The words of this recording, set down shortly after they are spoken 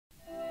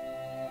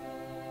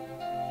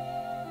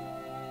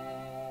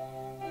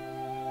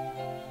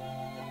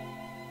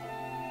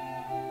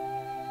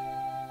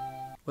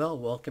Well,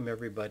 welcome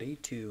everybody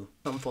to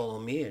Come Follow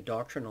Me, a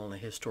doctrinal and a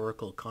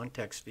historical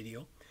context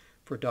video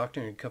for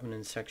Doctrine and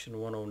Covenants section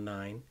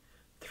 109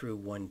 through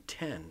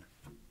 110.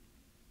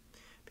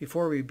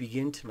 Before we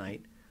begin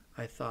tonight,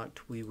 I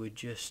thought we would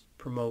just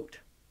promote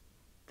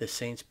the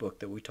Saints book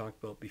that we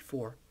talked about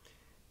before,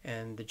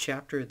 and the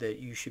chapter that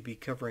you should be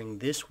covering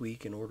this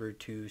week in order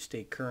to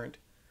stay current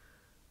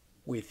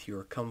with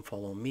your Come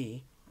Follow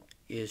Me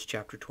is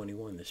chapter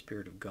 21, The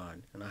Spirit of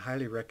God. And I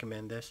highly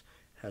recommend this.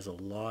 It has a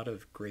lot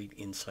of great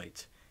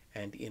insights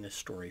and in a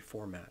story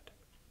format.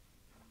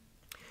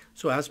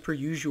 So as per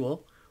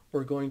usual,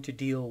 we're going to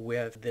deal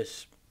with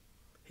this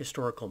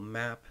historical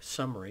map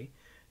summary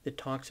that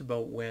talks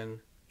about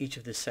when each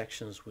of the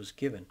sections was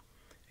given.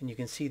 And you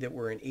can see that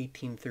we're in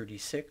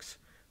 1836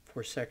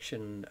 for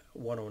section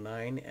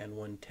 109 and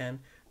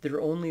 110.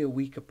 They're only a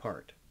week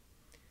apart,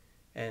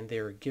 and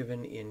they're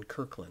given in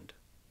Kirkland.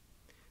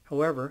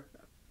 However,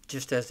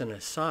 just as an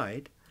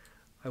aside,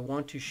 I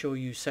want to show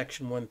you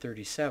section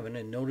 137,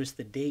 and notice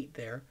the date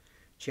there,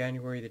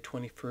 January the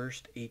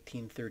 21st,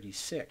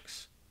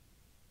 1836.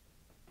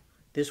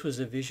 This was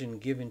a vision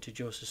given to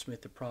Joseph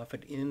Smith the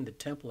prophet in the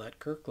temple at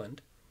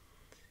Kirkland.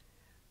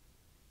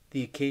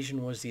 The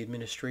occasion was the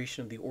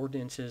administration of the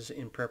ordinances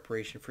in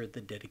preparation for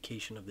the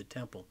dedication of the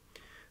temple.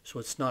 So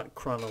it's not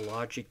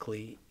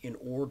chronologically in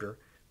order,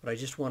 but I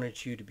just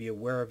wanted you to be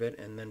aware of it,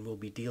 and then we'll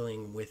be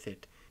dealing with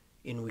it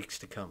in weeks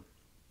to come.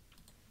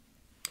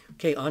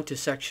 Okay, on to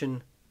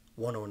section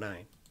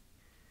 109.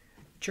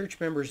 Church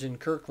members in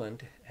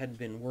Kirkland had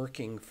been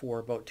working for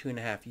about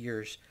 2.5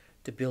 years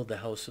to build the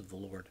house of the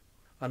Lord.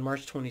 On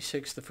March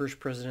 26, the First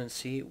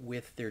Presidency,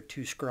 with their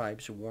two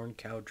scribes, Warren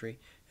Cowdery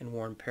and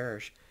Warren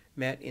Parrish,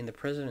 met in the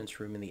President's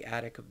room in the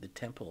attic of the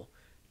temple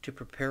to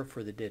prepare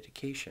for the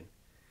dedication.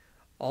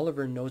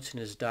 Oliver notes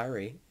in his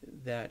diary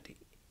that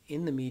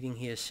in the meeting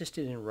he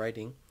assisted in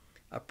writing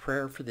a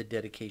prayer for the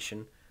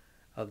dedication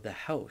of the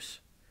house.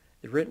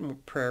 The written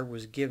prayer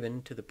was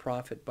given to the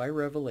prophet by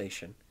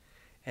revelation,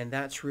 and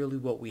that's really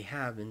what we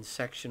have in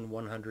section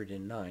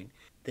 109,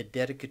 the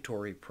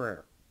dedicatory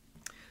prayer.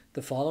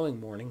 The following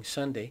morning,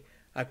 Sunday,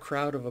 a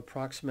crowd of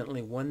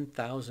approximately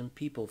 1,000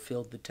 people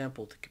filled the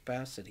temple to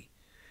capacity.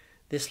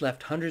 This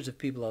left hundreds of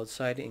people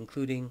outside,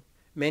 including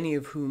many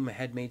of whom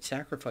had made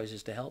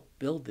sacrifices to help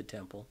build the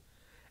temple.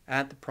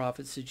 At the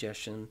prophet's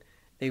suggestion,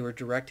 they were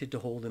directed to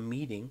hold a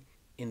meeting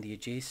in the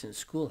adjacent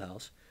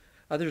schoolhouse.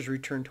 Others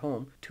returned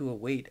home to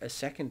await a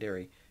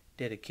secondary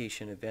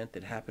dedication event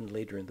that happened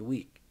later in the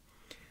week.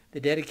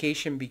 The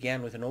dedication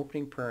began with an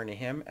opening prayer and a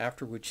hymn,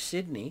 after which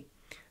Sidney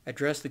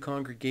addressed the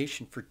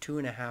congregation for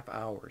 2.5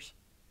 hours.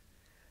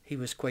 He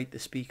was quite the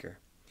speaker.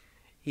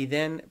 He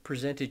then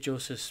presented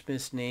Joseph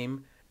Smith's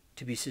name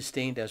to be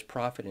sustained as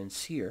prophet and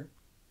seer.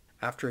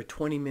 After a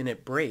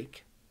 20-minute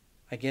break,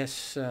 I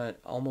guess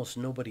almost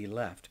nobody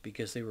left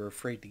because they were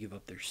afraid to give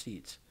up their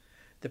seats.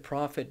 The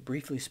prophet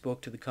briefly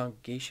spoke to the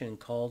congregation and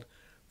called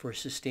for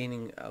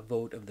sustaining a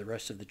vote of the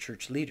rest of the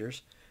church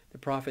leaders. The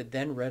prophet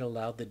then read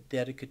aloud the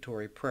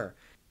dedicatory prayer.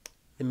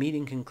 The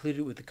meeting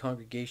concluded with the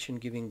congregation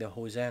giving the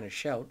Hosanna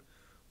shout,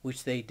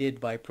 which they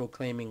did by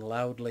proclaiming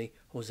loudly,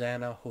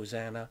 Hosanna,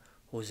 Hosanna,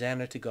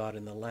 Hosanna to God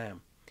and the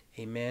Lamb.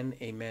 Amen,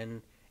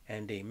 amen,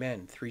 and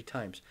amen, 3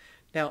 times.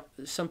 Now,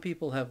 some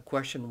people have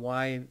questioned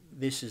why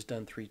this is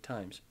done 3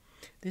 times.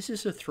 This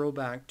is a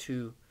throwback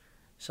to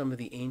some of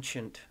the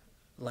ancient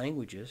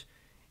languages.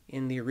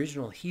 In the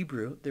original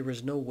Hebrew, there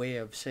was no way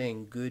of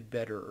saying good,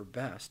 better, or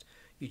best.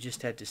 You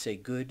just had to say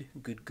good,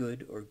 good,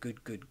 good, or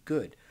good, good,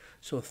 good.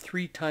 So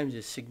 3 times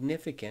is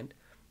significant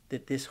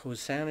that this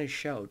Hosanna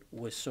shout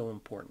was so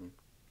important.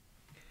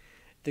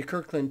 The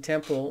Kirkland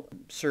Temple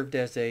served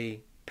as a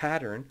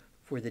pattern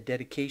for the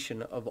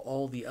dedication of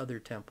all the other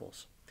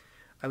temples.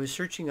 I was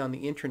searching on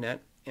the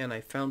internet and I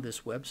found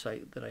this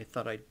website that I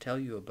thought I'd tell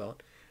you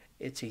about.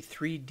 It's a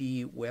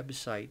 3D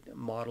website,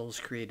 models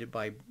created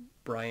by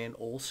Brian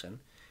Olson,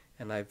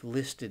 and I've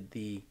listed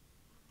the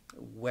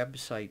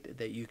website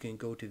that you can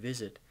go to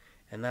visit,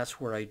 and that's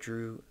where I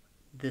drew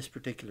this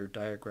particular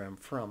diagram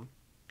from.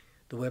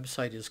 The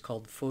website is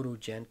called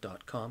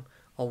photogent.com.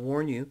 I'll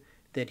warn you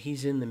that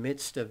he's in the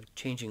midst of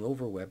changing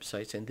over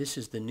websites, and this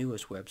is the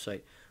newest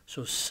website.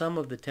 So some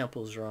of the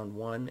temples are on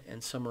one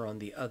and some are on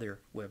the other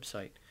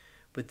website.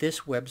 But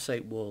this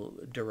website will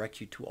direct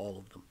you to all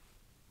of them.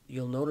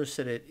 You'll notice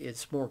that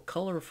it's more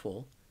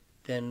colorful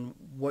than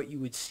what you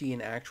would see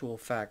in actual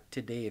fact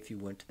today if you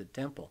went to the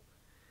temple.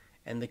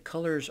 And the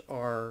colors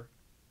are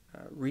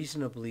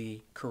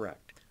reasonably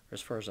correct, as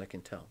far as I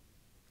can tell.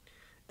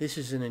 This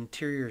is an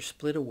interior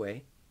split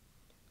away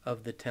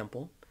of the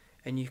temple,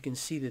 and you can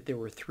see that there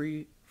were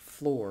 3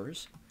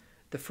 floors.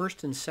 The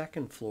first and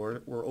second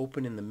floor were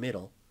open in the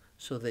middle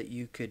so that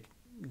you could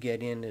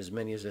get in as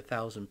many as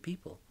 1,000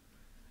 people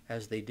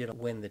as they did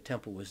when the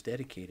temple was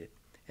dedicated.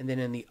 And then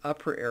in the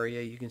upper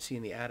area, you can see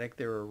in the attic,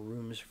 there are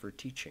rooms for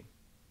teaching.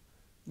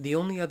 The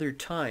only other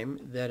time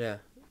that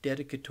a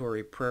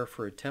dedicatory prayer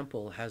for a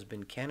temple has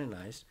been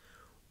canonized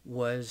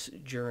was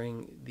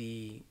during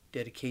the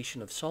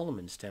dedication of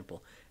Solomon's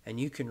temple, and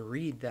you can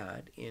read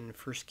that in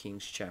 1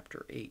 Kings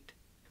chapter 8.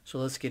 So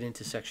let's get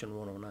into section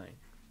 109.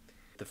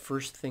 The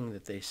first thing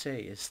that they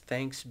say is,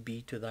 "Thanks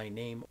be to thy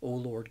name, O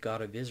Lord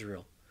God of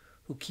Israel,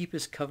 who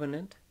keepest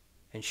covenant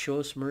and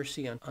showest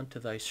mercy unto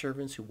thy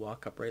servants who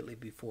walk uprightly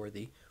before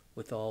thee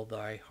with all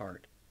thy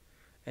heart."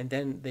 And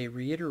then they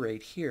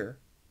reiterate here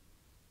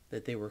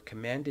that they were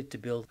commanded to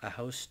build a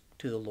house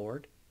to the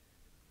Lord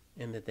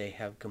and that they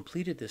have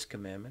completed this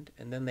commandment.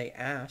 And then they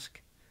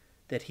ask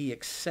that he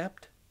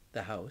accept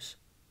the house,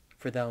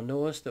 "For thou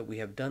knowest that we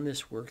have done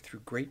this work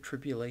through great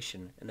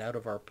tribulation, and out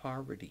of our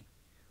poverty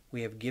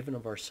we have given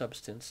of our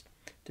substance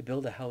to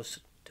build a house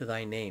to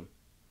thy name,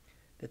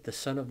 that the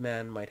Son of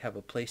Man might have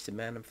a place to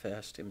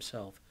manifest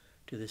himself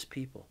to this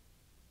people."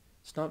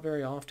 It's not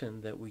very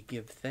often that we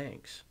give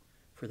thanks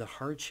for the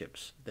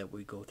hardships that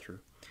we go through.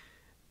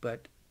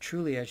 But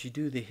truly, as you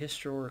do the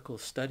historical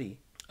study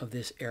of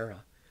this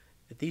era,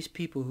 that these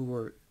people who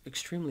were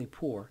extremely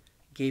poor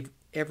gave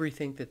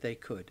everything that they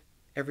could,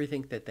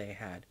 everything that they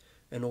had,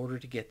 in order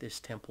to get this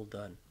temple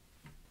done.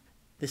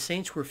 The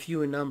saints were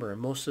few in number,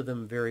 and most of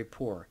them very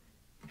poor.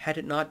 Had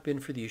it not been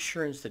for the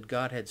assurance that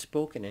God had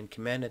spoken and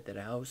commanded that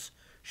a house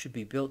should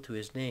be built to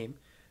his name,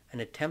 an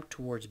attempt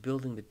towards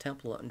building the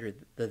temple under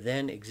the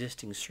then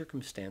existing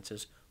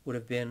circumstances would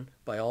have been,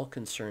 by all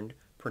concerned,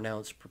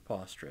 pronounced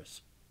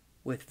preposterous.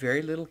 With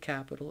very little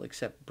capital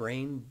except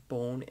brain,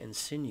 bone, and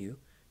sinew,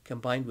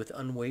 combined with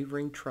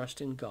unwavering trust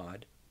in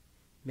God,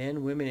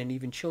 men, women, and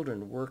even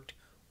children worked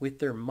with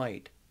their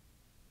might,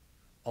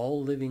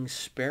 all living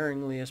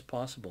sparingly as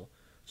possible,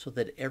 so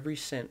that every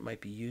cent might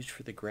be used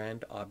for the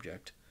grand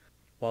object,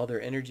 while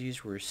their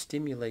energies were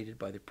stimulated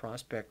by the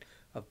prospect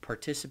of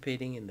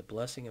participating in the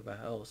blessing of a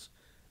house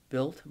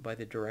built by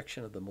the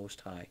direction of the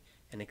Most High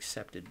and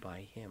accepted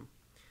by him.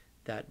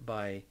 That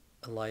by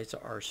Eliza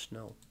R.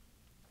 Snow.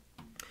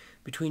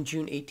 Between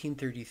June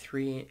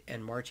 1833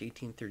 and March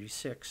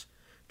 1836,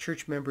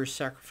 church members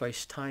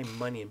sacrificed time,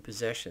 money, and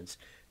possessions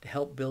to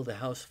help build a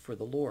house for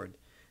the Lord.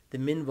 The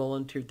men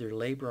volunteered their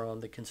labor on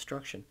the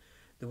construction.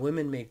 The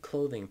women made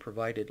clothing and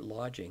provided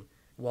lodging.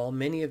 While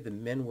many of the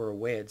men were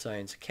away at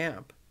Zion's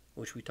camp,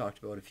 which we talked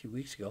about a few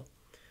weeks ago,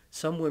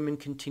 some women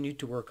continued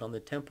to work on the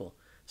temple.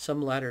 Some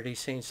Latter-day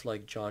Saints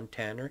like John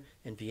Tanner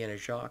and Vienna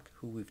Jacques,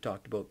 who we've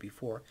talked about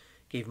before,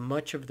 gave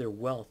much of their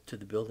wealth to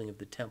the building of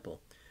the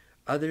temple.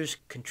 Others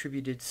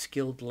contributed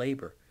skilled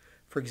labor.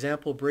 For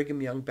example,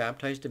 Brigham Young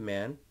baptized a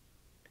man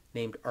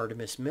named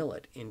Artemus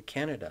Millet in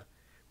Canada.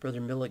 Brother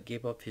Millet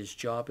gave up his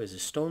job as a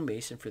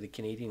stonemason for the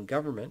Canadian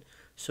government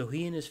so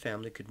he and his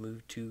family could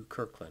move to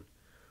Kirkland,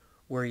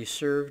 where he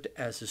served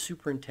as the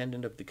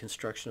superintendent of the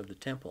construction of the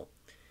temple.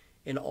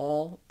 In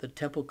all, the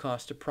temple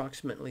cost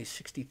approximately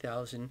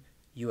 $60,000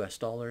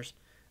 US,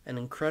 an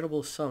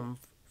incredible sum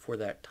for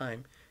that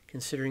time,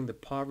 considering the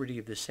poverty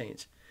of the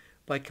saints.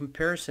 By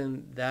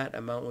comparison, that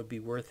amount would be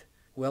worth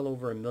well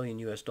over $1 million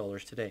US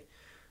today.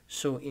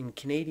 So in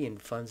Canadian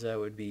funds, that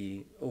would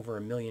be over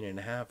 $1.5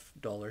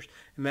 million.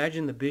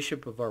 Imagine the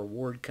bishop of our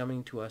ward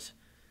coming to us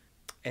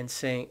and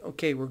saying,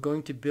 "Okay, we're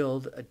going to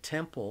build a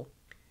temple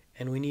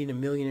and we need $1.5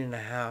 million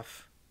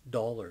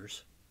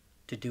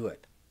to do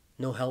it.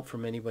 No help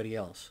from anybody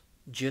else,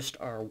 just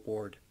our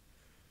ward."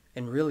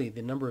 And really,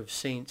 the number of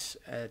saints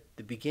at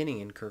the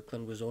beginning in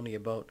Kirkland was only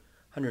about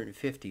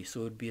 150,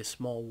 so it would be a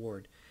small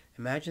ward.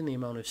 Imagine the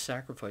amount of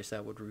sacrifice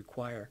that would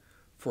require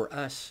for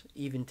us,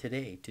 even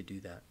today, to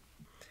do that.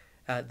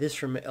 This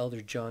from Elder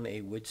John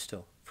A.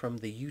 Woodstill, from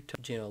the Utah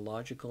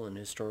Genealogical and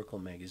Historical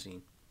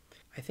Magazine.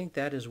 I think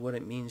that is what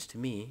it means to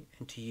me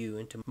and to you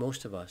and to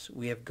most of us.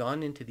 We have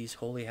gone into these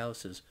holy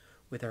houses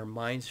with our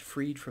minds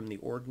freed from the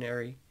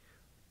ordinary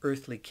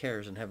earthly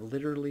cares and have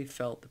literally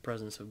felt the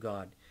presence of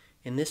God.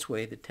 In this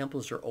way, the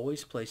temples are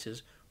always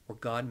places where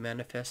God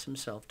manifests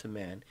himself to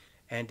man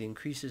and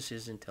increases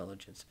his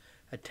intelligence.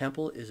 A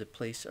temple is a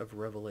place of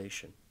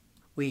revelation.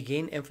 We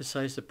again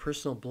emphasize the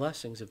personal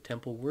blessings of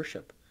temple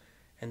worship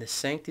and the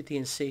sanctity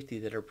and safety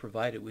that are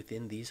provided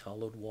within these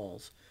hallowed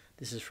walls.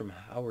 This is from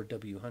Howard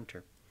W.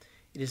 Hunter.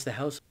 It is the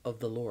house of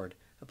the Lord,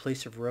 a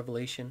place of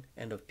revelation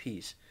and of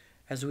peace.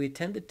 As we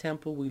attend the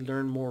temple, we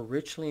learn more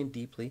richly and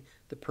deeply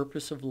the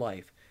purpose of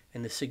life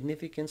and the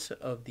significance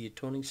of the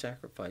atoning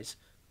sacrifice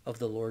of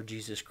the Lord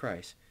Jesus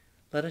Christ.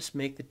 Let us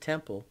make the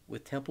temple,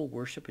 with temple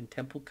worship and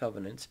temple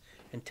covenants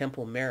and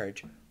temple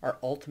marriage, our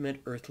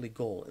ultimate earthly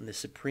goal in the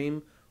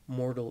supreme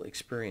mortal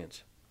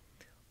experience.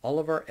 All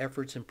of our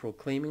efforts in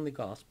proclaiming the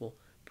gospel,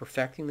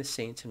 perfecting the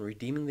saints, and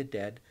redeeming the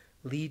dead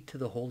lead to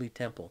the holy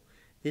temple.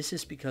 This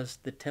is because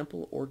the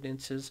temple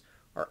ordinances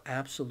are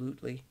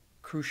absolutely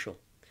crucial.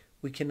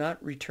 We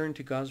cannot return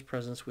to God's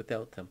presence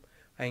without them.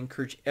 I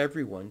encourage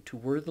everyone to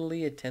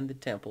worthily attend the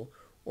temple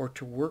or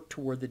to work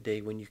toward the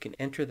day when you can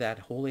enter that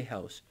holy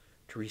house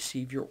to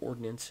receive your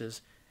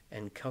ordinances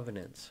and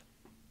covenants.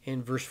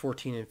 In verse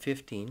 14 and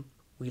 15,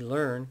 we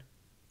learn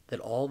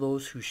that all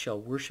those who shall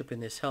worship in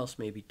this house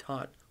may be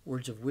taught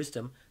words of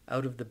wisdom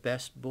out of the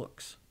best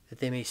books, that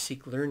they may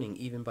seek learning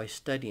even by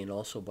study and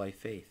also by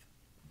faith.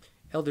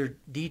 Elder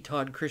D.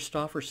 Todd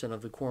Christofferson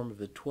of the Quorum of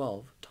the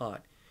 12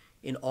 taught,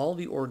 "In all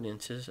the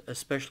ordinances,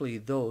 especially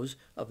those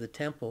of the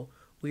temple,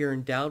 We are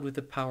endowed with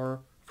the power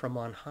from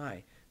on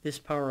high. This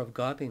power of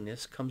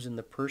godliness comes in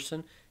the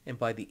person and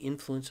by the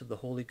influence of the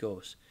Holy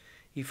Ghost.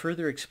 He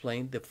further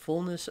explained the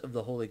fullness of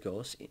the Holy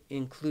Ghost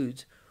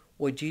includes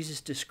what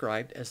Jesus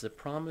described as the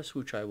promise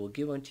which I will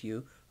give unto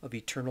you of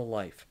eternal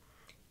life,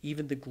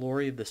 even the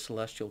glory of the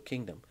celestial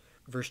kingdom.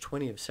 Verse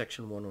 20 of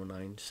section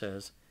 109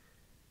 says,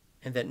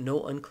 and that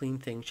no unclean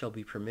thing shall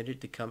be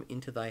permitted to come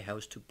into thy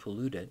house to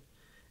pollute it,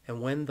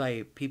 and when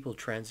thy people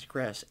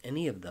transgress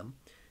any of them,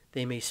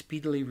 they may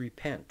speedily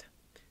repent,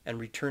 and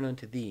return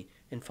unto thee,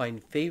 and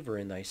find favor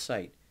in thy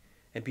sight,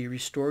 and be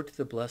restored to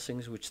the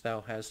blessings which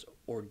thou hast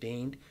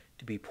ordained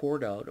to be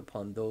poured out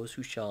upon those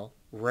who shall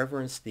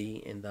reverence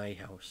thee in thy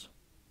house.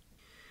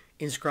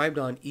 Inscribed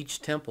on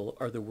each temple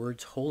are the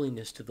words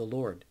holiness to the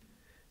Lord.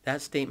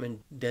 That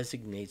statement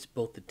designates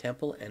both the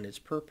temple and its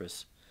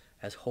purpose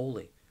as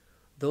holy.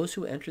 Those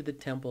who enter the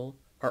temple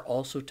are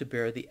also to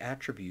bear the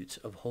attributes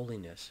of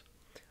holiness.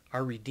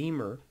 Our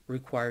Redeemer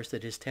requires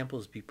that his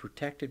temples be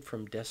protected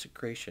from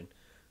desecration.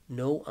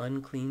 No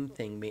unclean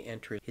thing may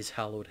enter his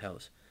hallowed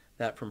house.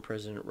 That from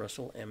President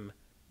Russell M.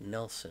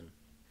 Nelson.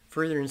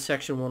 Further in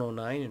section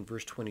 109 and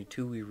verse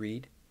 22 we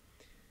read,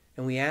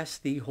 and we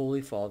ask thee,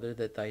 Holy Father,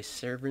 that thy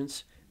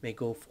servants may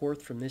go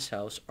forth from this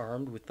house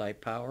armed with thy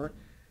power,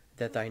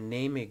 that thy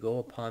name may go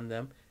upon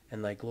them,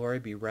 and thy glory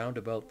be round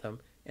about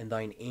them, and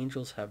thine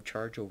angels have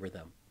charge over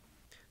them.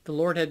 The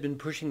Lord had been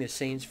pushing the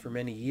saints for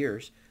many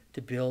years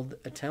to build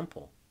a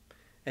temple,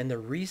 and the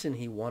reason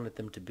he wanted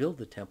them to build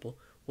the temple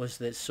was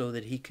that so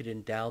that he could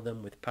endow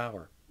them with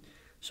power.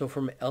 So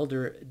from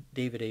Elder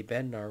David A.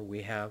 Bednar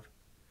we have,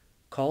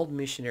 called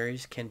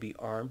missionaries can be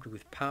armed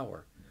with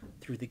power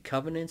through the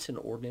covenants and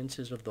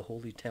ordinances of the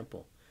holy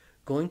temple.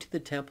 Going to the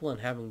temple and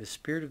having the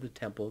spirit of the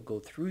temple go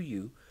through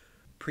you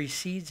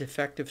precedes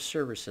effective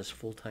service as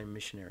full-time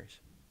missionaries.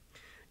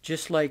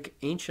 Just like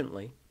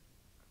anciently,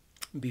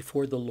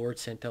 before the Lord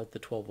sent out the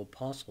 12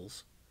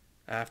 apostles,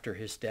 after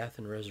his death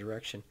and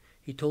resurrection,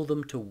 he told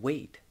them to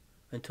wait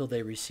until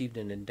they received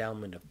an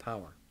endowment of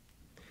power.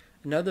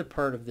 Another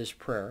part of this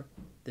prayer,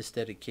 this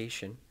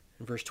dedication,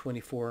 in verse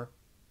 24,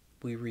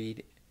 we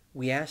read,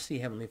 we ask thee,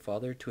 Heavenly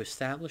Father, to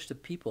establish the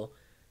people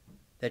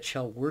that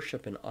shall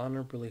worship and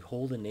honorably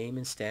hold a name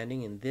and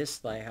standing in this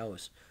thy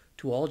house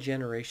to all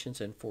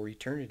generations and for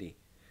eternity,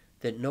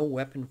 that no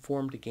weapon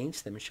formed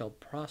against them shall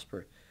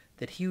prosper,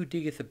 that he who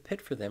diggeth a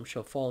pit for them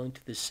shall fall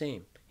into the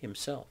same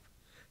himself,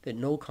 that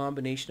no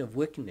combination of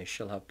wickedness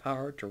shall have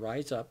power to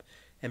rise up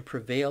and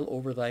prevail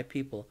over thy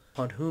people,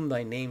 on whom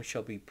thy name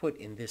shall be put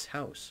in this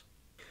house.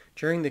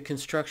 During the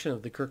construction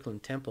of the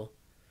Kirkland Temple,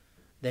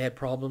 they had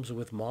problems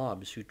with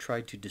mobs who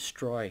tried to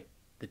destroy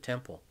the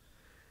temple.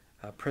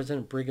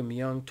 President Brigham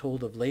Young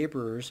told of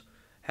laborers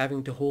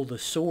having to hold a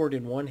sword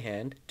in one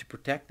hand to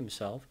protect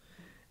themselves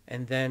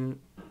and then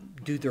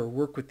do their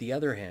work with the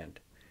other hand.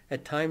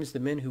 At times, the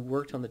men who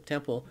worked on the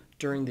temple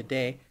during the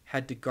day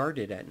had to guard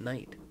it at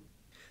night.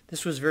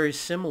 This was very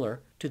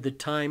similar to the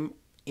time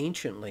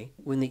anciently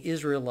when the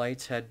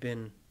Israelites had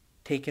been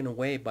taken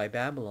away by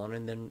Babylon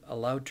and then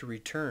allowed to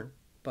return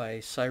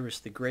by Cyrus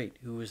the Great,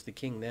 who was the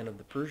king then of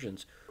the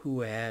Persians,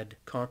 who had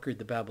conquered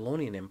the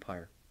Babylonian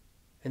Empire.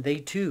 And they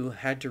too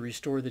had to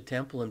restore the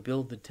temple and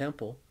build the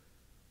temple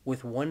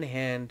with one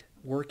hand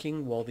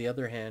working while the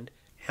other hand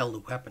held a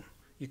weapon.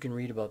 You can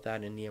read about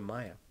that in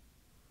Nehemiah.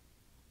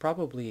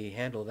 Probably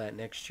handle that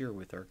next year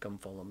with our Come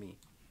Follow Me.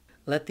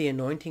 Let the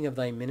anointing of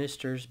thy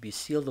ministers be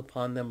sealed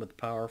upon them with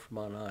power from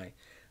on high.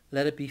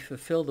 Let it be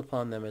fulfilled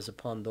upon them as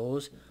upon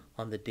those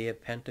on the day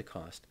of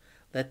Pentecost.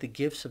 Let the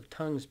gifts of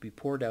tongues be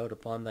poured out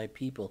upon thy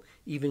people,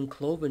 even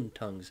cloven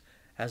tongues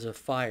as of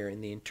fire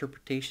in the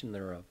interpretation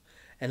thereof.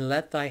 And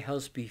let thy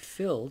house be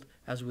filled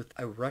as with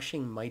a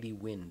rushing mighty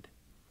wind.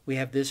 We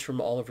have this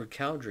from Oliver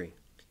Cowdery.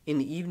 In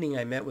the evening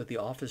I met with the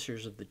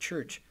officers of the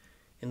church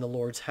in the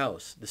Lord's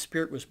house. The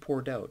Spirit was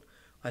poured out.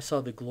 I saw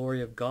the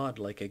glory of God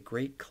like a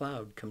great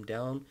cloud come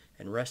down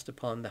and rest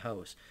upon the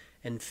house,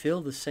 and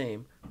fill the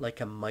same like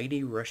a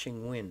mighty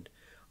rushing wind.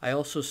 I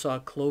also saw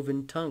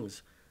cloven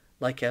tongues,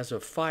 like as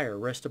of fire,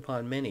 rest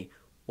upon many,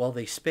 while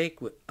they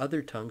spake with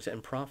other tongues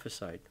and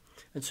prophesied.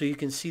 And so you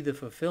can see the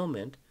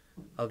fulfillment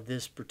of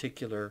this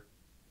particular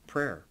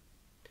prayer.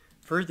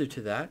 Further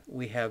to that,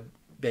 we have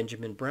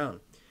Benjamin Brown.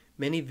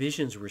 Many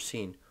visions were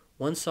seen.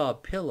 One saw a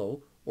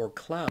pillow or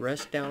cloud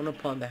rest down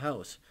upon the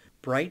house,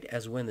 bright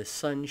as when the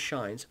sun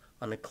shines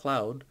on a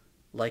cloud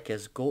like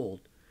as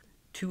gold.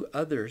 Two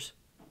others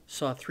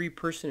saw three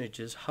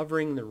personages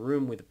hovering in the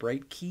room with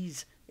bright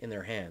keys in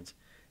their hands,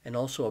 and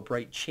also a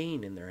bright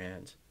chain in their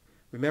hands.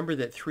 Remember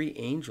that three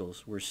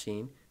angels were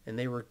seen, and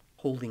they were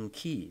holding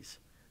keys.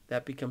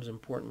 That becomes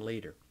important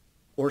later.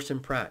 Orson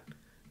Pratt.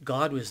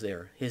 God was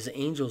there. His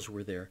angels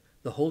were there.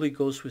 The Holy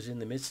Ghost was in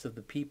the midst of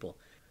the people.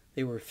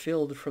 They were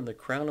filled from the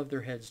crown of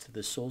their heads to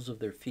the soles of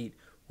their feet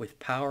with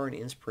power and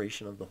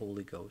inspiration of the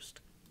Holy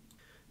Ghost.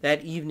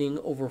 That evening,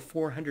 over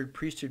 400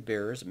 priesthood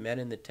bearers met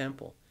in the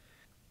temple.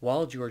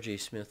 While George A.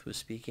 Smith was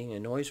speaking, a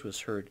noise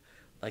was heard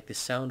like the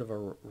sound of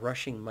a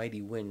rushing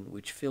mighty wind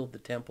which filled the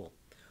temple.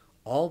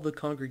 All the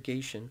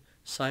congregation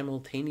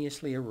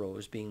simultaneously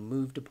arose, being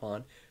moved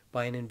upon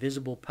by an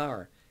invisible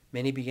power.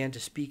 Many began to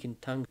speak in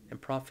tongues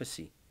and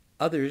prophecy.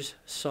 Others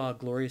saw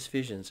glorious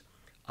visions.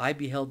 I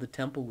beheld the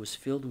temple was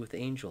filled with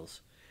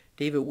angels.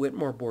 David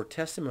Whitmore bore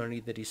testimony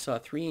that he saw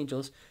 3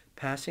 angels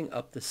passing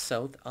up the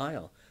south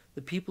aisle.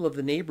 The people of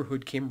the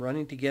neighborhood came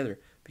running together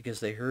because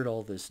they heard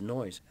all this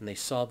noise, and they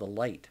saw the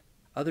light.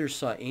 Others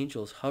saw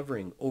angels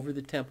hovering over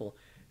the temple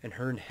and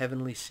heard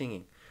heavenly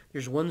singing.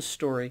 There's one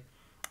story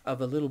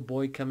of a little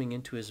boy coming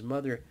into his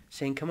mother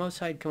saying, "Come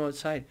outside, come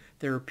outside.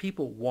 There are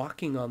people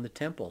walking on the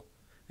temple."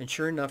 And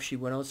sure enough, she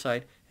went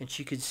outside and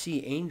she could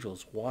see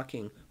angels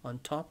walking on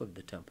top of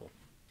the temple.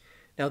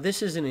 Now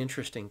this is an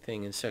interesting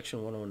thing in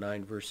section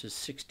 109, verses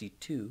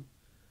 62.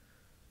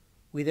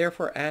 We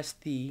therefore ask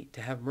thee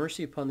to have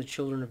mercy upon the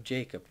children of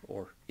Jacob,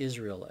 or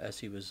Israel as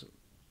he was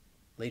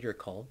later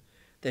called,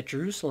 that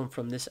Jerusalem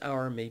from this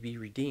hour may be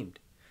redeemed.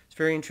 It's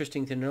very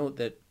interesting to note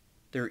that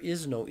there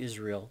is no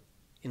Israel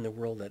in the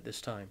world at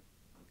this time.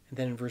 And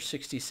then in verse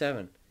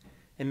 67,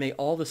 and may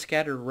all the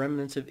scattered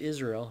remnants of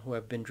Israel who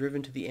have been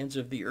driven to the ends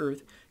of the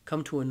earth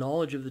come to a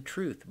knowledge of the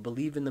truth,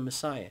 believe in the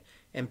Messiah,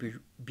 and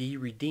be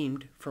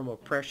redeemed from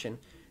oppression,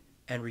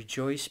 and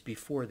rejoice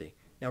before thee.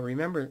 Now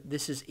remember,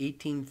 this is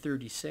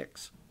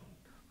 1836.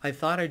 I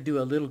thought I'd do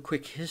a little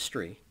quick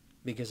history,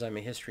 because I'm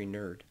a history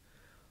nerd,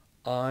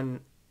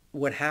 on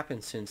what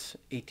happened since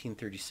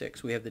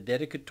 1836. We have the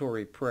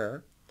dedicatory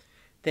prayer.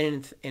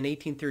 Then in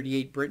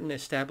 1838, Britain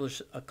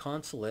established a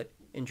consulate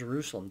in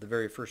Jerusalem, the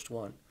very first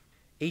one.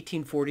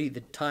 1840,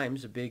 the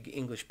Times, a big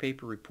English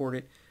paper,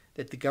 reported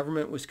that the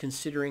government was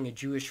considering a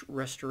Jewish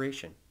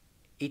restoration.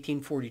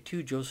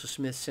 1842, Joseph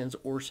Smith sends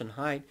Orson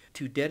Hyde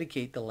to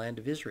dedicate the land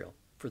of Israel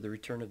for the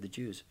return of the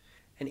Jews.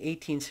 In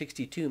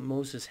 1862,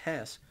 Moses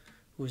Hess,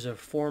 who was a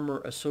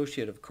former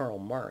associate of Karl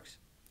Marx,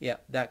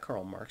 that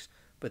Karl Marx,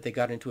 but they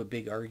got into a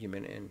big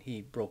argument and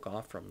he broke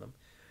off from them.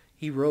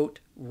 He wrote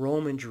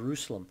Rome and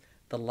Jerusalem,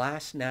 the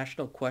last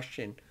national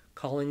question,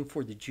 calling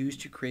for the Jews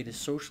to create a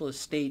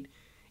socialist state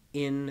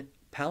in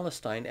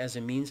Palestine as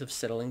a means of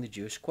settling the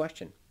Jewish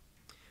question.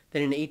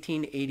 Then in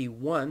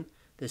 1881,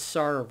 the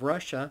Tsar of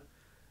Russia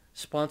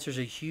sponsors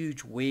a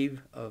huge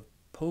wave of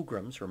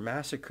pogroms or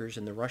massacres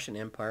in the Russian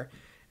Empire,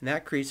 and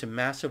that creates a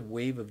massive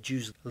wave of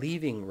Jews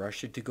leaving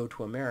Russia to go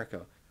to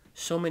America.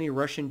 So many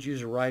Russian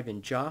Jews arrive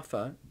in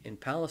Jaffa in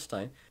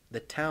Palestine, the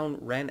town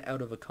ran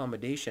out of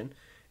accommodation,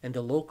 and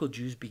the local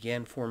Jews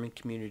began forming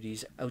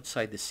communities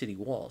outside the city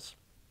walls.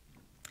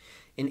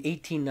 In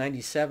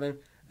 1897,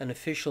 an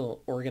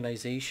official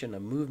organization, a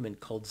movement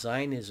called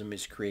Zionism,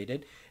 is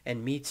created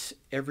and meets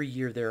every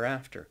year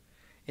thereafter.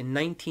 In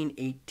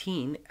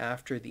 1918,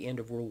 after the end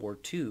of World War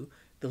II,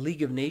 the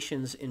League of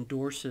Nations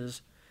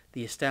endorses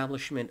the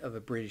establishment of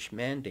a British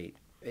mandate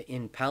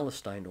in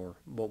Palestine, or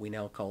what we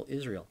now call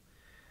Israel.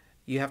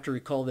 You have to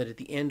recall that at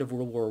the end of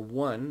World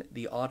War I,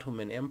 the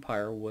Ottoman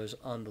Empire was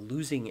on the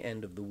losing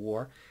end of the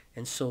war,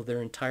 and so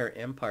their entire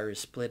empire is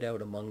split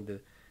out among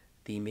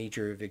the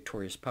major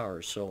victorious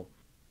powers. So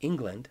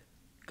England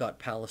got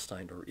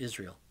Palestine, or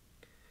Israel.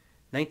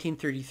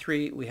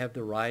 1933, we have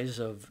the rise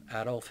of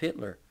Adolf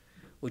Hitler,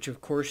 which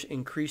of course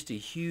increased a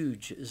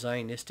huge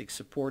Zionistic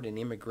support and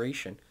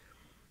immigration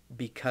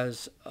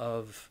because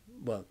of,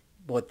 well,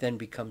 what then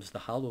becomes the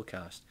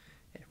Holocaust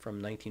from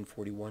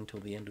 1941 till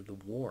the end of the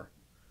war.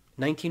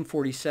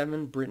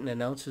 1947, Britain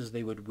announces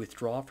they would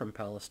withdraw from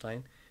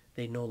Palestine.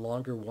 They no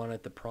longer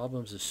wanted the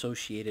problems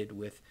associated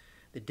with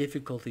the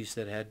difficulties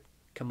that had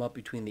come up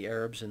between the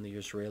Arabs and the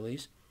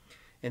Israelis.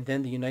 And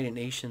then the United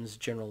Nations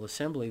General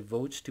Assembly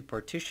votes to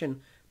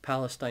partition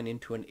Palestine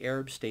into an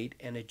Arab state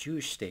and a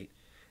Jewish state.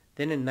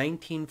 Then in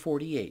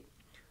 1948,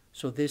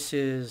 so this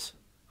is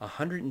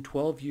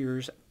 112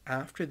 years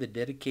after the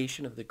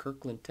dedication of the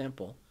Kirkland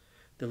Temple,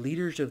 the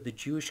leaders of the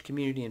Jewish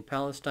community in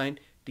Palestine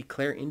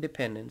declare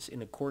independence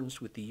in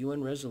accordance with the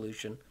UN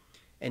resolution,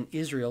 and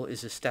Israel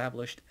is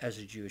established as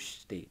a Jewish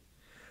state.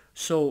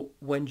 So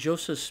when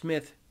Joseph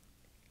Smith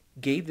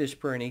gave this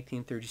prayer in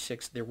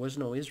 1836, there was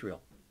no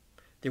Israel.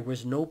 There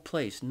was no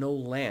place, no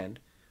land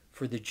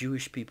for the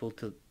Jewish people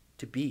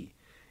to be.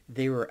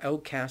 They were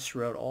outcasts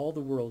throughout all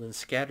the world and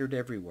scattered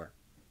everywhere.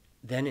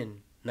 Then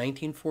in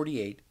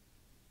 1948,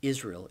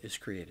 Israel is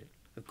created.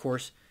 Of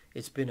course,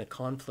 it's been a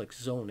conflict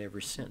zone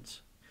ever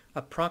since.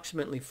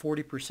 Approximately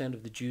 40%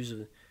 of the Jews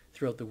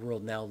throughout the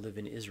world now live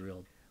in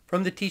Israel.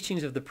 From the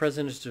teachings of the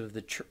presidents of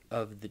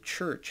the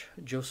church,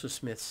 Joseph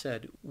Smith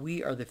said,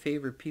 "We are the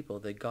favored people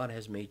that God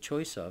has made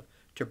choice of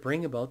to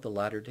bring about the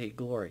latter-day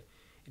glory.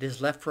 It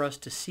is left for us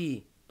to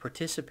see,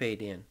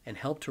 participate in, and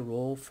help to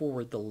roll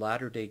forward the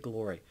latter-day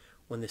glory,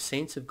 when the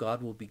saints of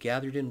God will be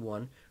gathered in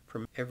one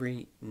from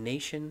every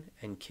nation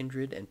and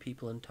kindred and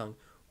people and tongue,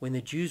 when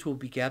the Jews will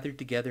be gathered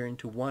together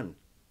into one,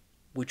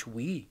 which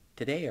we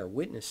today are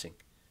witnessing.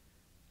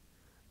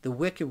 The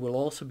wicked will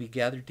also be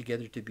gathered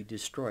together to be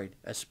destroyed,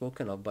 as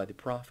spoken of by the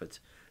prophets.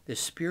 The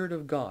Spirit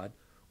of God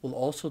will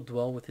also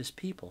dwell with his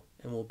people,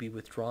 and will be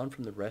withdrawn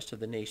from the rest of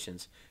the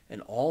nations,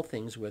 and all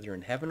things, whether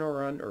in heaven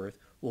or on earth,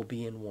 will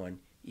be in one,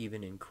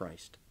 even in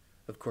Christ."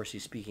 Of course,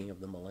 he's speaking of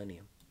the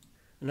millennium.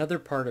 Another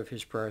part of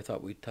his prayer I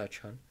thought we'd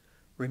touch on.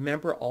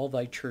 Remember all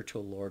thy church, O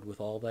Lord,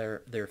 with all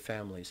their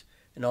families,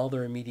 and all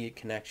their immediate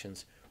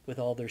connections, with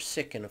all their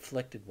sick and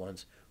afflicted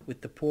ones,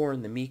 with the poor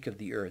and the meek of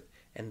the earth,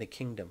 and the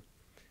kingdom,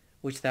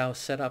 which thou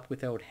set up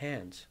without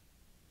hands.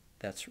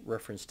 That's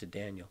reference to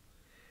Daniel.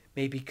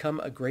 May become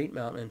a great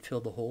mountain and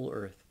fill the whole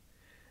earth,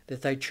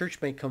 that thy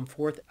church may come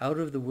forth out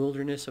of the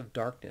wilderness of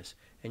darkness,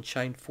 and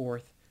shine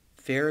forth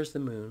fair as the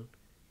moon,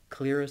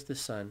 clear as the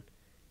sun,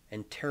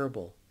 and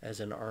terrible as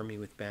an army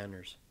with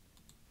banners.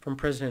 From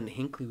President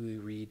Hinckley we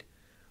read,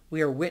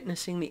 we are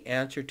witnessing the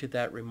answer to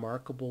that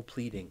remarkable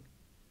pleading.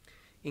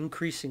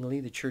 Increasingly,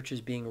 the church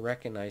is being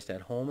recognized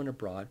at home and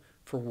abroad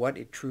for what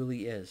it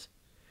truly is.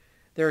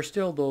 There are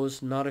still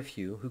those, not a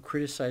few, who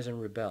criticize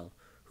and rebel,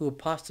 who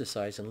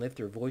apostatize and lift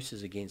their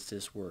voices against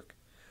this work.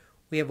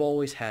 We have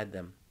always had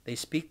them. They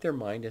speak their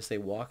mind as they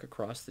walk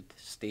across the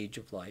stage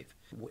of life.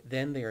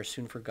 Then they are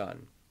soon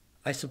forgotten.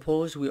 I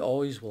suppose we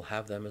always will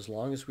have them as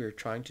long as we are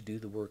trying to do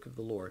the work of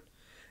the Lord.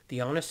 The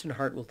honest in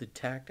heart will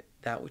detect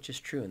that which is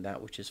true and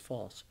that which is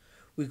false.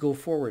 We go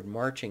forward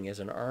marching as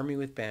an army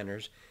with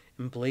banners,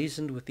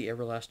 emblazoned with the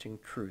everlasting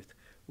truth.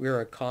 We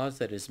are a cause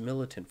that is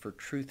militant for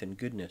truth and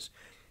goodness.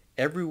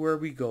 Everywhere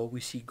we go,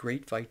 we see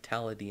great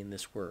vitality in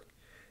this work.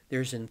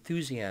 There is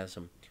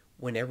enthusiasm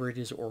whenever it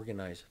is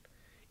organized.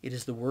 It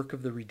is the work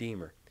of the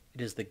Redeemer.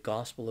 It is the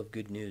gospel of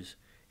good news.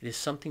 It is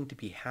something to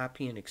be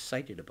happy and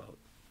excited about.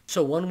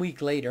 So 1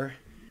 week later,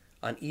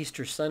 on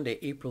Easter Sunday,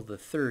 April the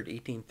 3rd,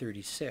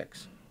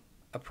 1836,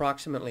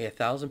 approximately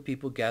 1,000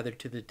 people gathered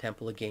to the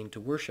temple again to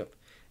worship.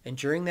 And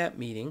during that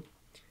meeting,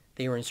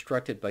 they were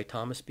instructed by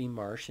Thomas B.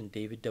 Marsh and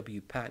David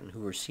W. Patton, who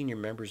were senior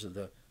members of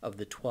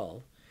the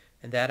 12.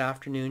 And that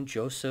afternoon,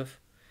 Joseph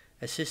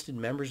assisted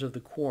members of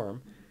the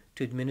quorum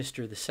to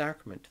administer the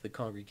sacrament to the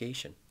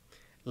congregation.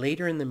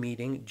 Later in the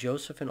meeting,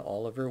 Joseph and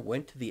Oliver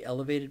went to the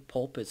elevated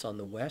pulpits on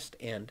the west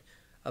end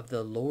of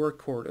the lower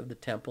court of the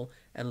temple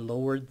and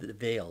lowered the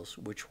veils,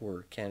 which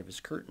were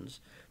canvas curtains,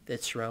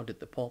 that surrounded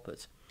the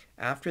pulpits.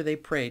 After they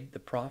prayed, the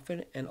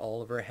prophet and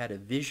Oliver had a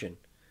vision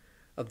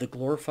of the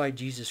glorified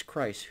Jesus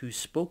Christ who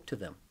spoke to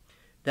them.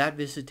 That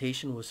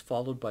visitation was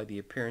followed by the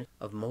appearance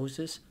of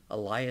Moses,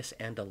 Elias,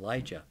 and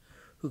Elijah,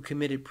 who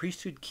committed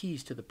priesthood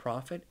keys to the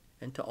prophet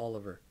and to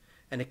Oliver.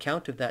 An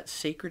account of that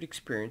sacred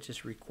experience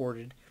is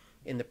recorded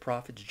in the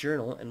prophet's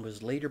journal and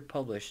was later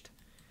published,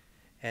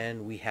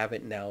 and we have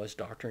it now as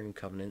Doctrine and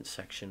Covenants,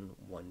 section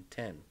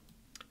 110.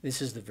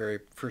 This is the very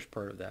first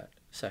part of that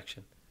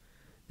section.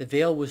 The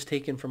veil was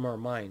taken from our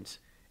minds,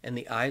 and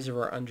the eyes of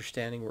our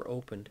understanding were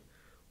opened.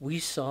 We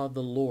saw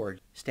the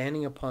Lord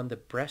standing upon the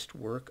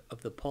breastwork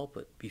of the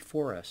pulpit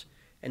before us,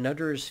 and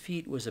under his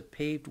feet was a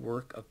paved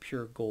work of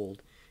pure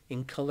gold,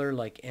 in color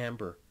like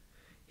amber.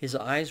 His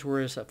eyes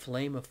were as a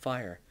flame of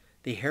fire.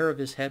 The hair of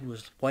his head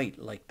was white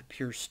like the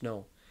pure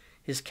snow.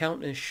 His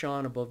countenance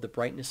shone above the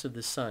brightness of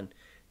the sun,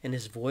 and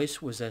his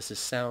voice was as the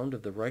sound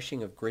of the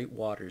rushing of great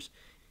waters,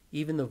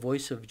 even the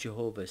voice of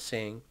Jehovah,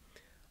 saying,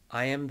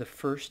 I am the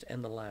first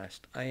and the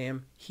last. I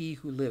am he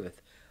who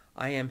liveth.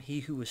 I am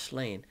he who was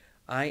slain.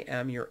 I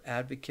am your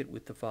advocate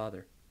with the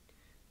Father.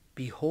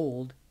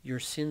 Behold, your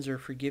sins are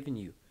forgiven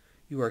you.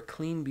 You are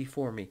clean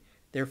before me.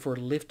 Therefore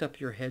lift up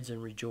your heads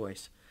and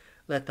rejoice.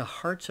 Let the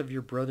hearts of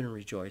your brethren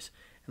rejoice,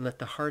 and let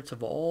the hearts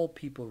of all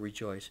people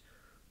rejoice,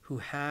 who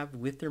have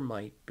with their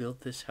might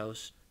built this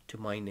house to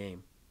my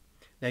name.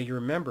 Now you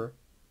remember,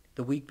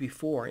 the week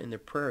before in the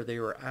prayer they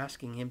were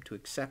asking him to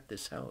accept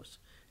this house.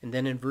 And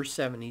then in verse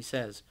 7 he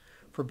says,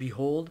 For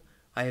behold,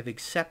 I have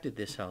accepted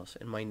this house,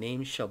 and my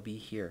name shall be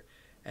here,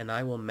 and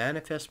I will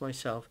manifest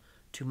myself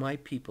to my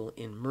people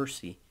in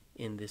mercy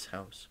in this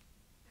house.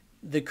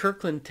 The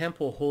Kirkland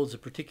Temple holds a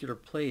particular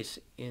place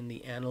in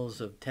the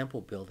annals of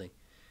temple building.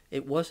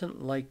 It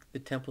wasn't like the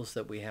temples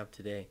that we have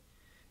today.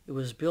 It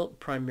was built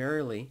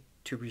primarily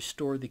to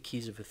restore the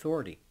keys of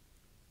authority.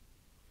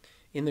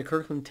 In the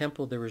Kirkland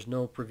Temple, there was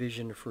no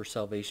provision for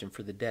salvation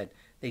for the dead.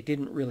 They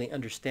didn't really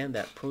understand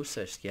that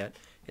process yet.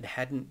 It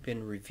hadn't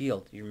been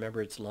revealed. You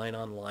remember, it's line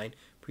on line,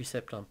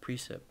 precept on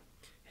precept.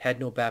 It had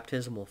no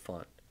baptismal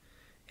font.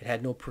 It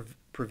had no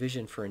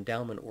provision for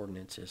endowment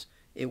ordinances.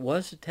 It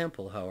was a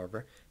temple,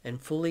 however, and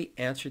fully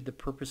answered the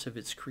purpose of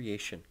its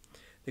creation.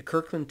 The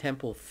Kirkland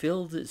Temple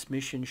filled its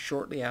mission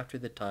shortly after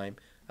the time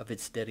of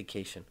its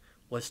dedication,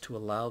 was to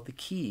allow the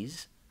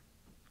keys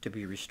to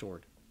be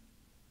restored.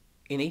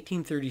 In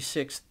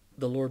 1836,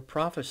 the Lord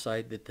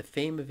prophesied that the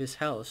fame of his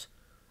house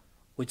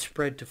would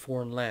spread to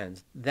foreign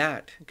lands.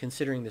 That,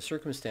 considering the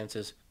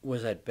circumstances,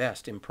 was at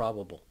best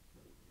improbable.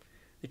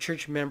 The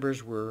church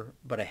members were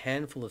but a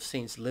handful of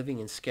saints living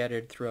and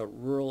scattered throughout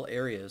rural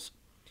areas.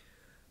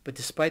 But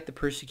despite the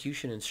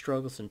persecution and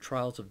struggles and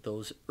trials of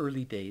those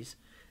early days,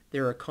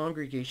 there are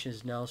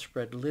congregations now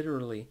spread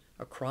literally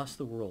across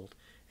the world,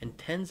 and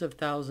tens of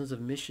thousands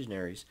of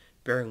missionaries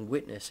bearing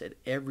witness at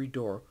every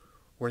door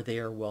where they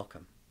are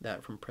welcome.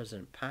 That from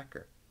President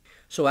Packer.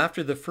 So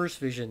after the first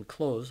vision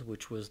closed,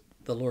 which was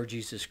the Lord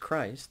Jesus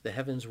Christ, the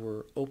heavens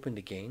were opened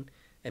again,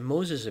 and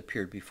Moses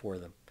appeared before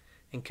them,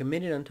 and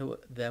committed unto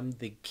them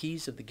the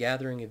keys of the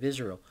gathering of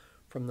Israel.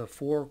 from the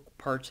 4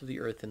 parts of the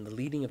earth, and the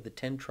leading of the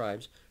 10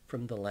 tribes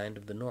from the land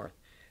of the north.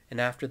 And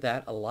after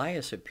that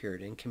Elias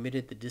appeared and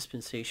committed the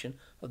dispensation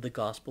of the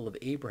gospel of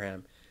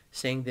Abraham,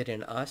 saying that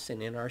in us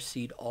and in our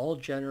seed all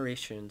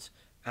generations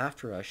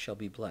after us shall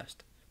be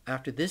blessed.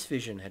 After this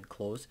vision had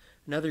closed,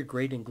 another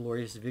great and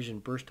glorious vision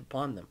burst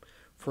upon them.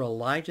 For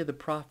Elijah the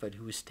prophet,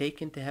 who was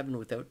taken to heaven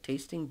without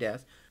tasting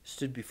death,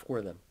 stood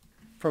before them.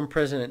 From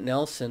President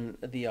Nelson,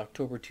 the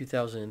October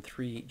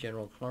 2003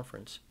 General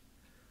Conference.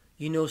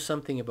 You know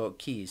something about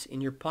keys.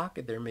 In your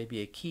pocket there may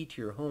be a key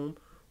to your home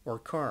or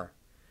car.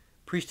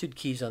 Priesthood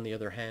keys, on the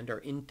other hand, are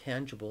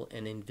intangible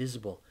and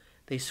invisible.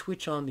 They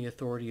switch on the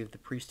authority of the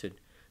priesthood.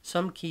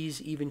 Some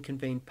keys even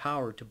convey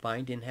power to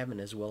bind in heaven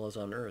as well as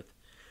on earth.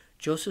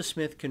 Joseph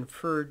Smith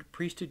conferred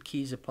priesthood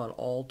keys upon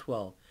all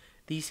 12.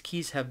 These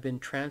keys have been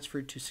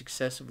transferred to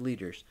successive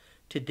leaders.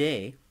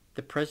 Today,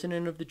 the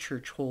president of the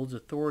church holds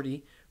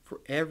authority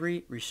for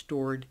every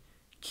restored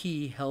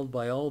key held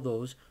by all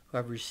those who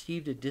have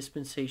received a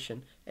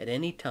dispensation at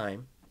any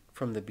time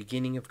from the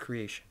beginning of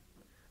creation.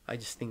 I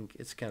just think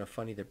it's kind of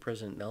funny that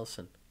President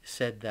Nelson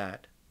said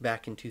that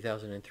back in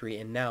 2003,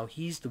 and now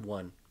he's the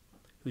one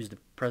who's the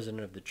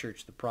president of the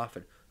church, the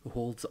prophet, who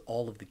holds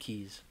all of the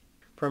keys.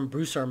 From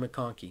Bruce R.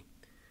 McConkie.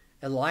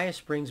 Elias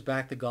brings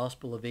back the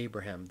gospel of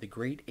Abraham, the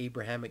great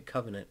Abrahamic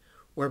covenant,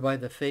 whereby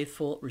the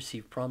faithful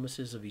receive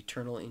promises of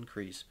eternal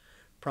increase,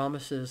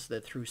 promises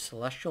that through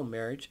celestial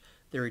marriage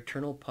their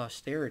eternal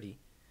posterity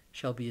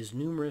shall be as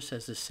numerous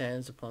as the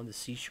sands upon the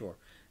seashore,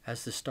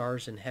 as the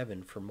stars in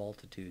heaven for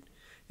multitude.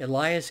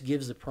 Elias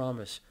gives the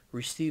promise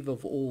received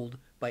of old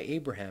by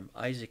Abraham,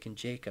 Isaac, and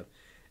Jacob,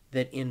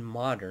 that in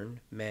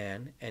modern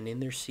man and in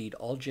their seed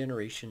all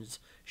generations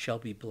shall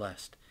be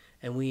blessed.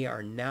 And we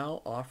are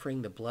now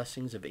offering the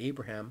blessings of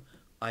Abraham,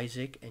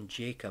 Isaac, and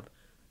Jacob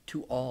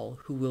to all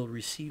who will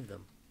receive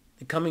them.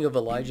 The coming of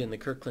Elijah in the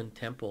Kirkland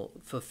Temple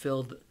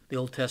fulfilled the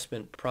Old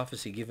Testament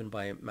prophecy given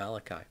by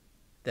Malachi,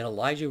 that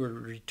Elijah would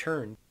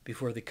return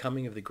before the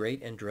coming of the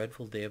great and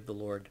dreadful day of the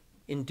Lord.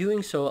 In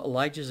doing so,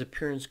 Elijah's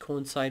appearance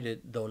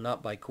coincided, though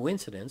not by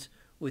coincidence,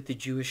 with the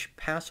Jewish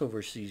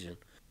Passover season,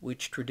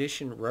 which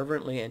tradition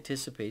reverently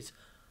anticipates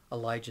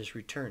Elijah's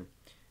return.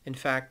 In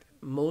fact,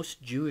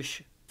 most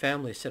Jewish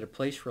families set a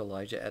place for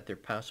Elijah at their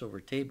Passover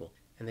table,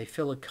 and they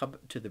fill a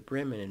cup to the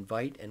brim and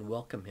invite and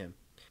welcome him.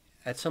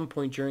 At some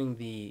point during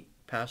the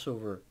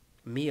Passover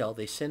meal,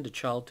 they send a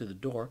child to the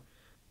door,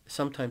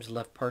 sometimes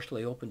left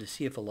partially open, to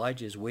see if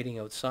Elijah is waiting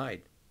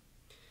outside.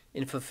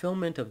 In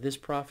fulfillment of this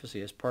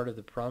prophecy, as part of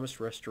the promised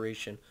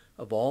restoration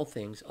of all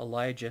things,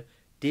 Elijah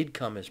did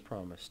come as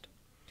promised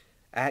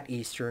at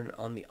Easter and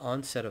on the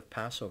onset of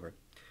Passover.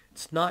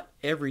 It's not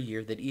every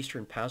year that Easter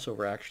and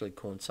Passover actually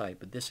coincide,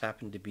 but this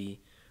happened to be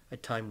a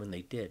time when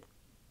they did.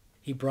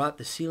 He brought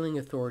the sealing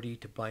authority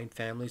to bind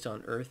families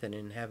on earth and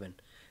in heaven.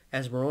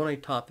 As Moroni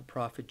taught the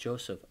prophet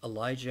Joseph,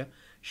 Elijah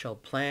shall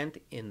plant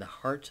in the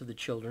hearts of the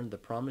children the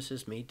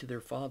promises made to their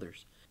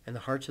fathers, and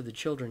the hearts of the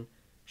children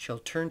shall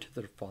turn to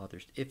their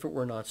fathers. If it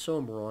were not so,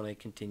 Moroni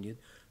continued,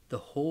 the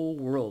whole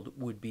world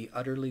would be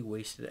utterly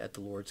wasted at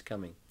the Lord's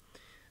coming.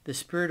 The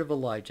spirit of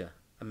Elijah,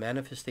 a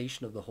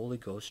manifestation of the Holy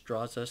Ghost,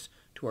 draws us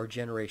to our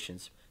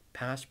generations,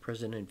 past,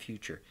 present, and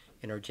future,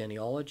 in our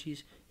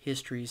genealogies,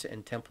 histories,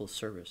 and temple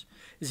service.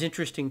 It's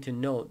interesting to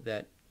note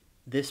that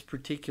this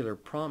particular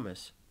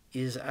promise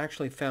is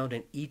actually found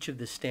in each of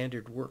the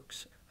standard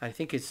works. I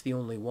think it's the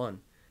only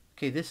one.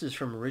 Okay, this is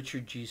from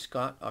Richard G.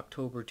 Scott,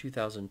 October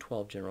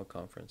 2012 General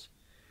Conference.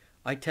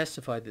 I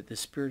testify that the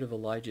spirit of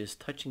Elijah is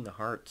touching the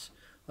hearts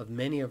of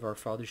many of our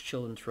Father's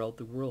children throughout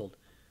the world,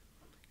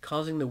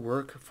 causing the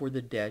work for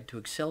the dead to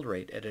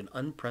accelerate at an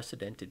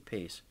unprecedented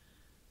pace.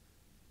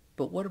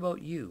 But what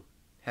about you?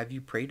 Have you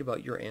prayed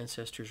about your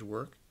ancestors'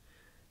 work?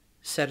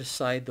 Set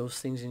aside those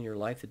things in your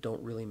life that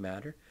don't really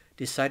matter?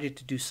 Decided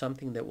to do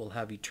something that will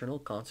have eternal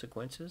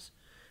consequences?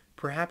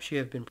 Perhaps you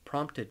have been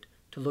prompted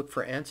to look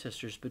for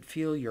ancestors but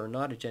feel you're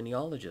not a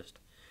genealogist.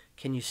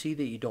 Can you see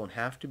that you don't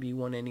have to be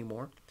one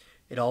anymore?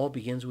 It all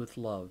begins with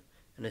love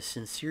and a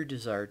sincere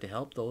desire to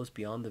help those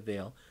beyond the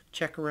veil.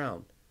 Check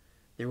around.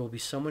 There will be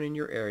someone in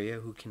your area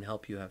who can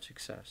help you have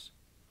success.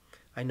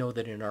 I know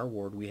that in our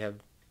ward we have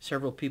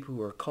several people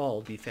who are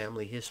called the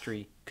family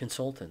history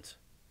consultants.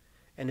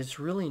 And it's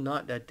really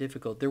not that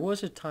difficult. There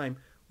was a time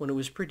when it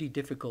was pretty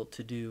difficult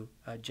to do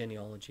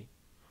genealogy.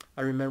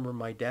 I remember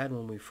my dad,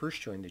 when we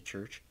first joined the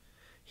church,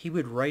 he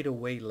would write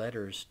away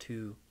letters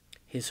to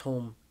his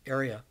home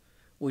area,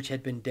 which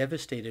had been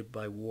devastated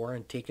by war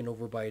and taken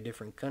over by a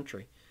different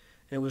country.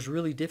 And it was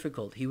really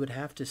difficult. He would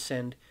have to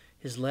send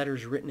his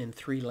letters written in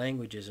 3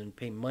 languages and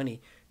pay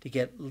money to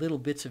get little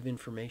bits of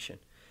information.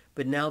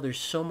 But now there's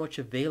so much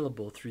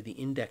available through the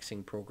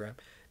indexing program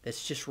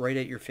that's just right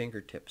at your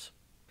fingertips.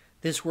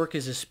 This work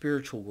is a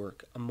spiritual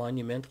work, a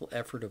monumental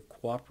effort of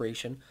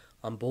cooperation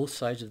on both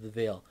sides of the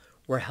veil,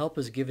 where help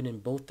is given in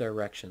both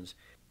directions.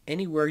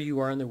 Anywhere you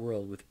are in the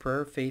world, with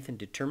prayer, faith, and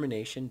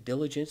determination,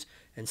 diligence,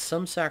 and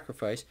some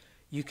sacrifice,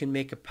 you can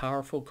make a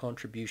powerful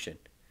contribution.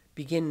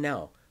 Begin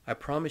now. I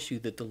promise you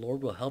that the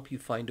Lord will help you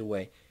find a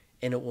way,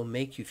 and it will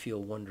make you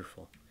feel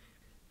wonderful.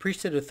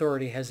 Priesthood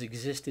authority has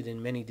existed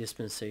in many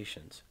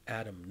dispensations: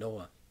 Adam,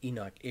 Noah,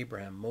 Enoch,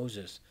 Abraham,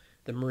 Moses,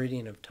 the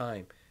meridian of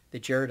time, the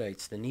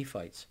Jaredites, the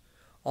Nephites.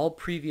 All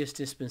previous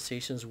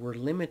dispensations were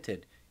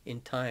limited in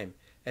time,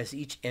 as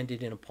each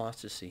ended in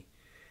apostasy.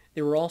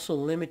 They were also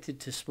limited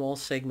to small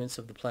segments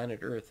of the planet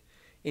Earth.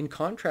 In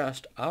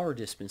contrast, our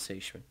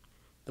dispensation,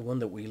 the one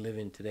that we live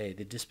in today,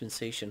 the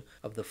dispensation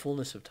of the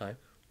fullness of time,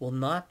 will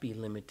not be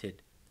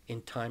limited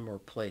in time or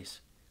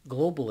place.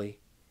 Globally,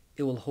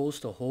 it will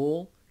host a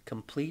whole,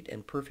 complete,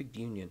 and perfect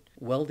union,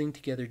 welding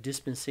together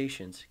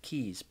dispensations,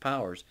 keys,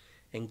 powers,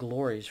 and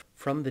glories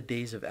from the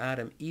days of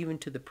Adam even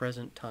to the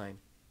present time.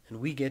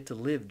 And we get to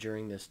live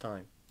during this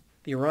time.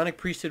 The Aaronic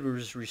priesthood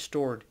was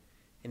restored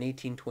in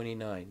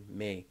 1829,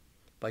 May,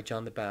 by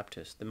John the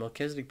Baptist. The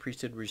Melchizedek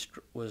priesthood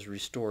was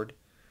restored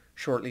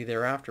shortly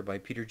thereafter by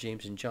Peter,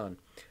 James, and John.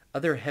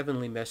 Other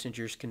heavenly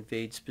messengers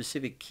conveyed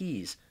specific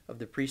keys of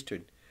the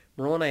priesthood.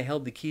 Moroni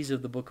held the keys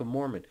of the Book of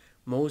Mormon.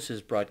 Moses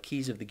brought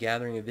keys of the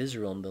gathering of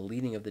Israel and the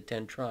leading of the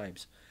 10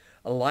 tribes.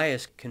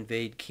 Elias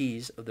conveyed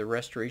keys of the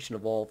restoration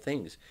of all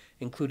things,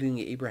 including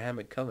the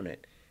Abrahamic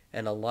covenant,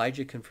 and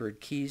Elijah conferred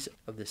keys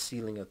of the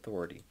sealing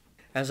authority.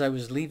 As I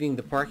was leaving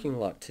the parking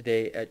lot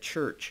today at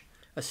church,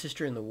 a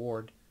sister in the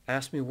ward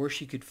asked me where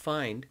she could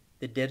find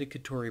the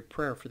dedicatory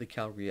prayer for the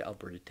Calgary,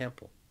 Alberta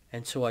Temple.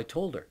 And so I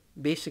told her,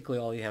 basically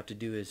all you have to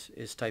do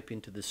is type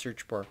into the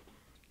search bar,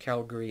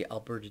 Calgary,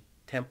 Alberta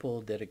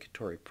Temple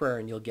dedicatory prayer,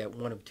 and you'll get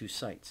one of 2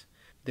 sites.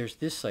 There's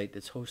this site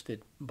that's hosted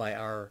by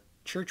our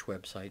church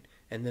website,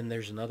 and then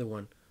there's another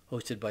one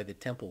hosted by the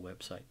temple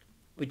website.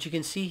 But you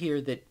can see here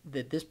that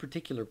this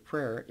particular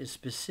prayer is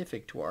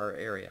specific to our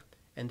area,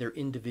 and they're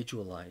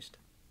individualized.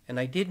 And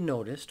I did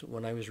notice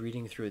when I was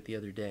reading through it the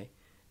other day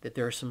that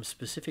there are some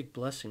specific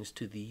blessings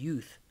to the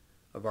youth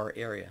of our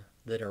area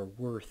that are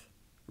worth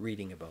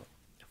reading about.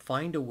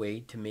 Find a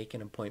way to make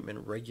an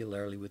appointment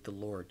regularly with the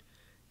Lord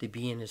to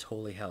be in his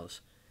holy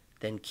house.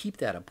 Then keep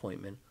that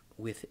appointment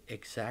with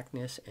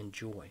exactness and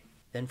joy.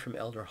 Then from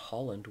Elder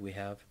Holland we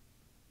have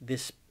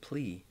this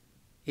plea: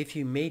 if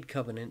you made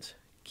covenants,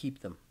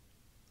 keep them.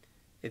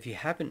 If you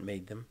haven't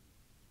made them,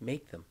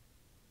 make them.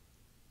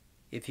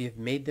 If you have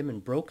made them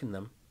and broken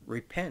them,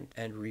 repent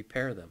and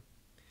repair them.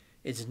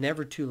 It's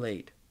never too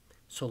late,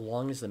 so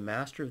long as the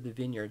master of the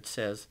vineyard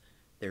says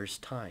there's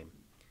time.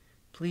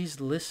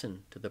 Please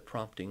listen to the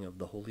prompting of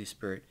the Holy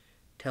Spirit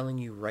telling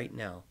you right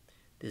now,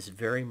 this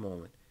very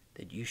moment,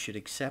 that you should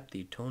accept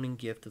the atoning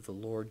gift of the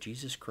Lord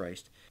Jesus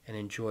Christ and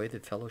enjoy the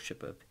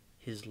fellowship of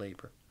his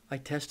labor. I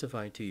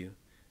testify to you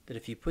that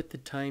if you put the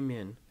time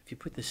in, if you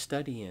put the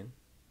study in,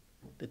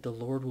 that the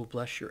Lord will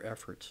bless your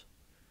efforts,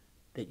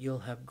 that you'll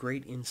have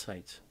great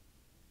insights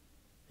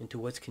into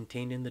what's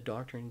contained in the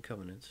Doctrine and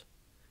Covenants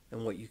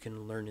and what you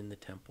can learn in the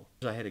temple.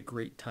 I had a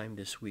great time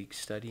this week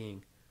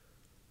studying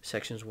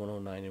sections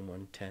 109 and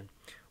 110.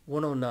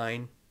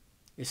 109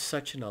 is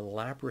such an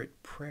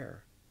elaborate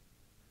prayer,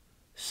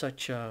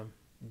 such a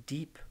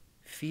deep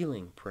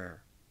feeling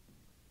prayer,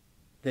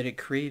 that it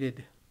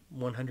created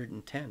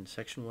 110,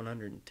 section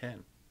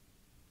 110.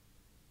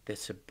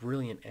 That's a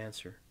brilliant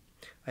answer.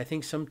 I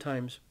think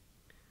sometimes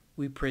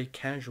we pray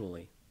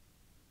casually,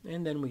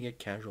 and then we get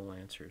casual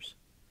answers.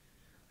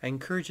 I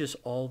encourage us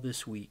all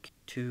this week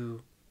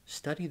to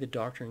study the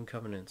Doctrine and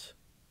Covenants,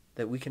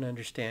 that we can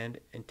understand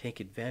and take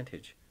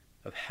advantage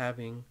of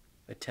having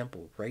a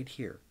temple right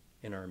here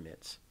in our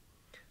midst.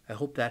 I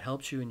hope that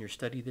helps you in your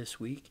study this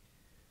week.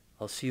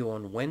 I'll see you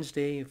on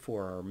Wednesday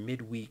for our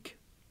midweek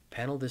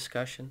panel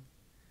discussion.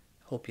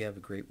 Hope you have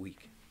a great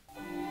week.